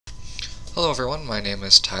Hello everyone, my name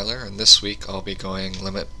is Tyler, and this week I'll be going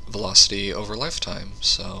limit velocity over lifetime.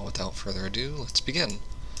 So without further ado, let's begin.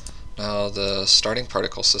 Now the starting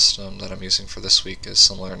particle system that I'm using for this week is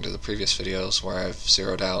similar to the previous videos where I've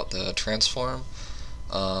zeroed out the transform.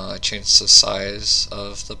 I changed the size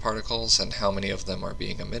of the particles and how many of them are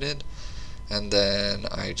being emitted, and then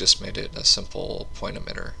I just made it a simple point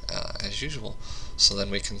emitter as usual. So then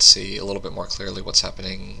we can see a little bit more clearly what's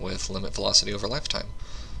happening with limit velocity over lifetime.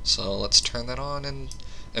 So let's turn that on, and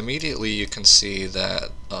immediately you can see that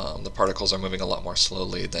the particles are moving a lot more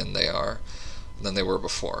slowly than they were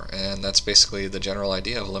before, and that's basically the general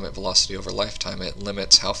idea of limit velocity over lifetime. It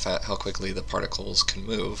limits how quickly the particles can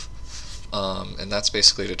move, and that's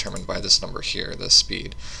basically determined by this number here, the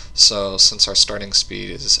speed. So since our starting speed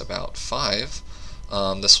is about 5,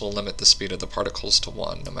 this will limit the speed of the particles to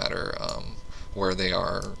 1, no matter where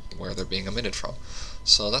they're being emitted from.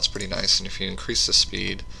 So that's pretty nice, and if you increase the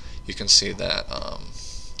speed, you can see that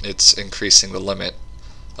it's increasing the limit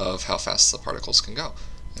of how fast the particles can go.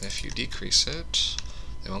 And if you decrease it,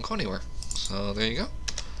 they won't go anywhere. So there you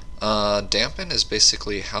go. Dampen is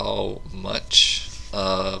basically how much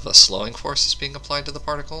of a slowing force is being applied to the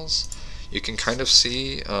particles. You can kind of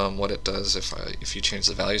see what it does if you change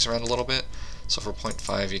the values around a little bit. So for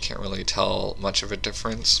 0.5 you can't really tell much of a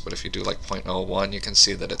difference, but if you do like 0.01 you can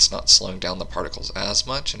see that it's not slowing down the particles as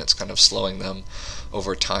much, and it's kind of slowing them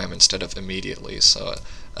over time instead of immediately. So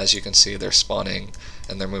as you can see, they're spawning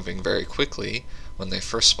and they're moving very quickly when they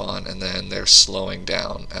first spawn, and then they're slowing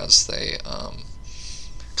down as they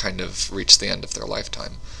kind of reach the end of their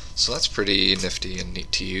lifetime. So that's pretty nifty and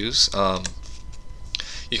neat to use.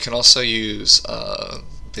 You can also use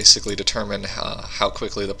basically determine how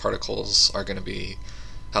quickly the particles are going to be,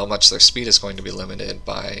 how much their speed is going to be limited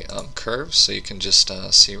by curves. So you can just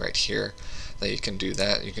see right here that you can do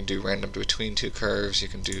that. You can do random between two curves, you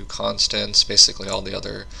can do constants, basically all the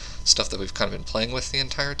other stuff that we've kind of been playing with the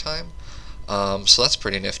entire time. So that's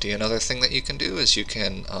pretty nifty. Another thing that you can do is you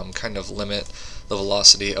can kind of limit the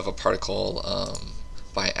velocity of a particle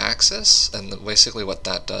by axis, and basically what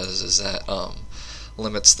that does is that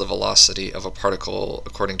limits the velocity of a particle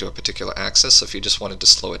according to a particular axis. So if you just wanted to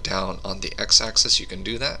slow it down on the x-axis, you can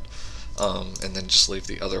do that, and then just leave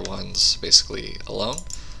the other ones basically alone.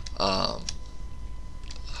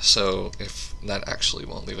 So if that actually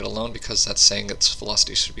won't leave it alone, because that's saying its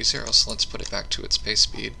velocity should be 0, so let's put it back to its base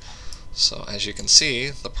speed. So as you can see,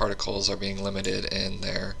 the particles are being limited in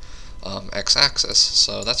their x-axis,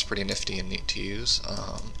 so that's pretty nifty and neat to use.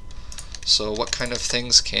 So what kind of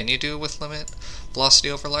things can you do with limit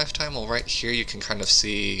velocity over lifetime? Well, right here you can kind of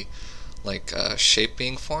see like a shape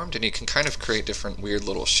being formed, and you can kind of create different weird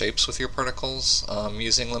little shapes with your particles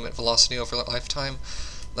using limit velocity over lifetime.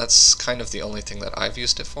 That's kind of the only thing that I've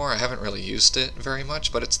used it for. I haven't really used it very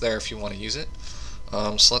much, but it's there if you want to use it.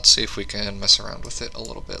 So let's see if we can mess around with it a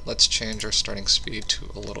little bit. Let's change our starting speed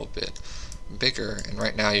to a little bit bigger, and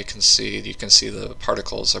right now you can see the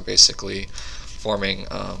particles are basically forming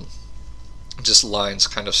just lines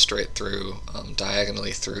kind of straight through,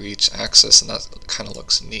 diagonally through each axis, and that kind of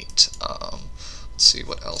looks neat. Let's see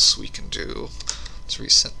what else we can do. Let's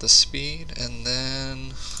reset the speed, and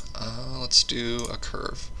then let's do a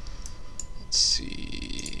curve. Let's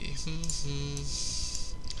see.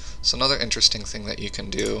 So another interesting thing that you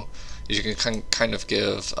can do is you can kind of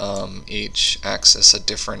give each axis a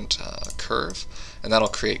different curve, and that'll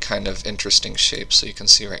create kind of interesting shapes. So you can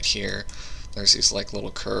see right here there's these like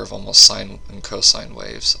little curve, almost sine and cosine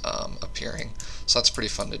waves appearing. So that's pretty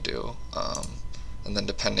fun to do. And then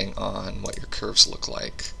depending on what your curves look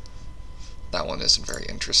like, that one isn't very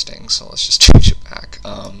interesting, so let's just change it back.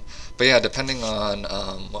 But yeah, depending on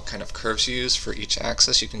what kind of curves you use for each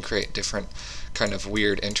axis, you can create different kind of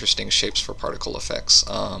weird, interesting shapes for particle effects.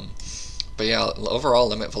 But yeah, overall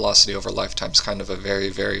limit velocity over lifetime is kind of a very,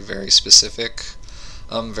 very, very specific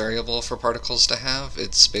variable for particles to have.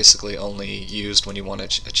 It's basically only used when you want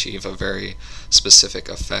to achieve a very specific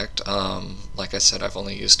effect. Like I said, I've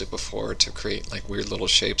only used it before to create like weird little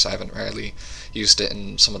shapes. I haven't really used it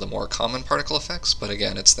in some of the more common particle effects, but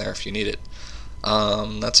again, it's there if you need it.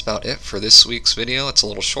 That's about it for this week's video. It's a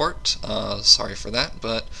little short, sorry for that,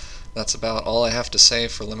 but that's about all I have to say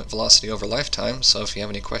for limit velocity over lifetime. So if you have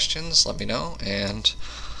any questions, let me know, and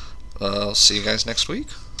I'll see you guys next week.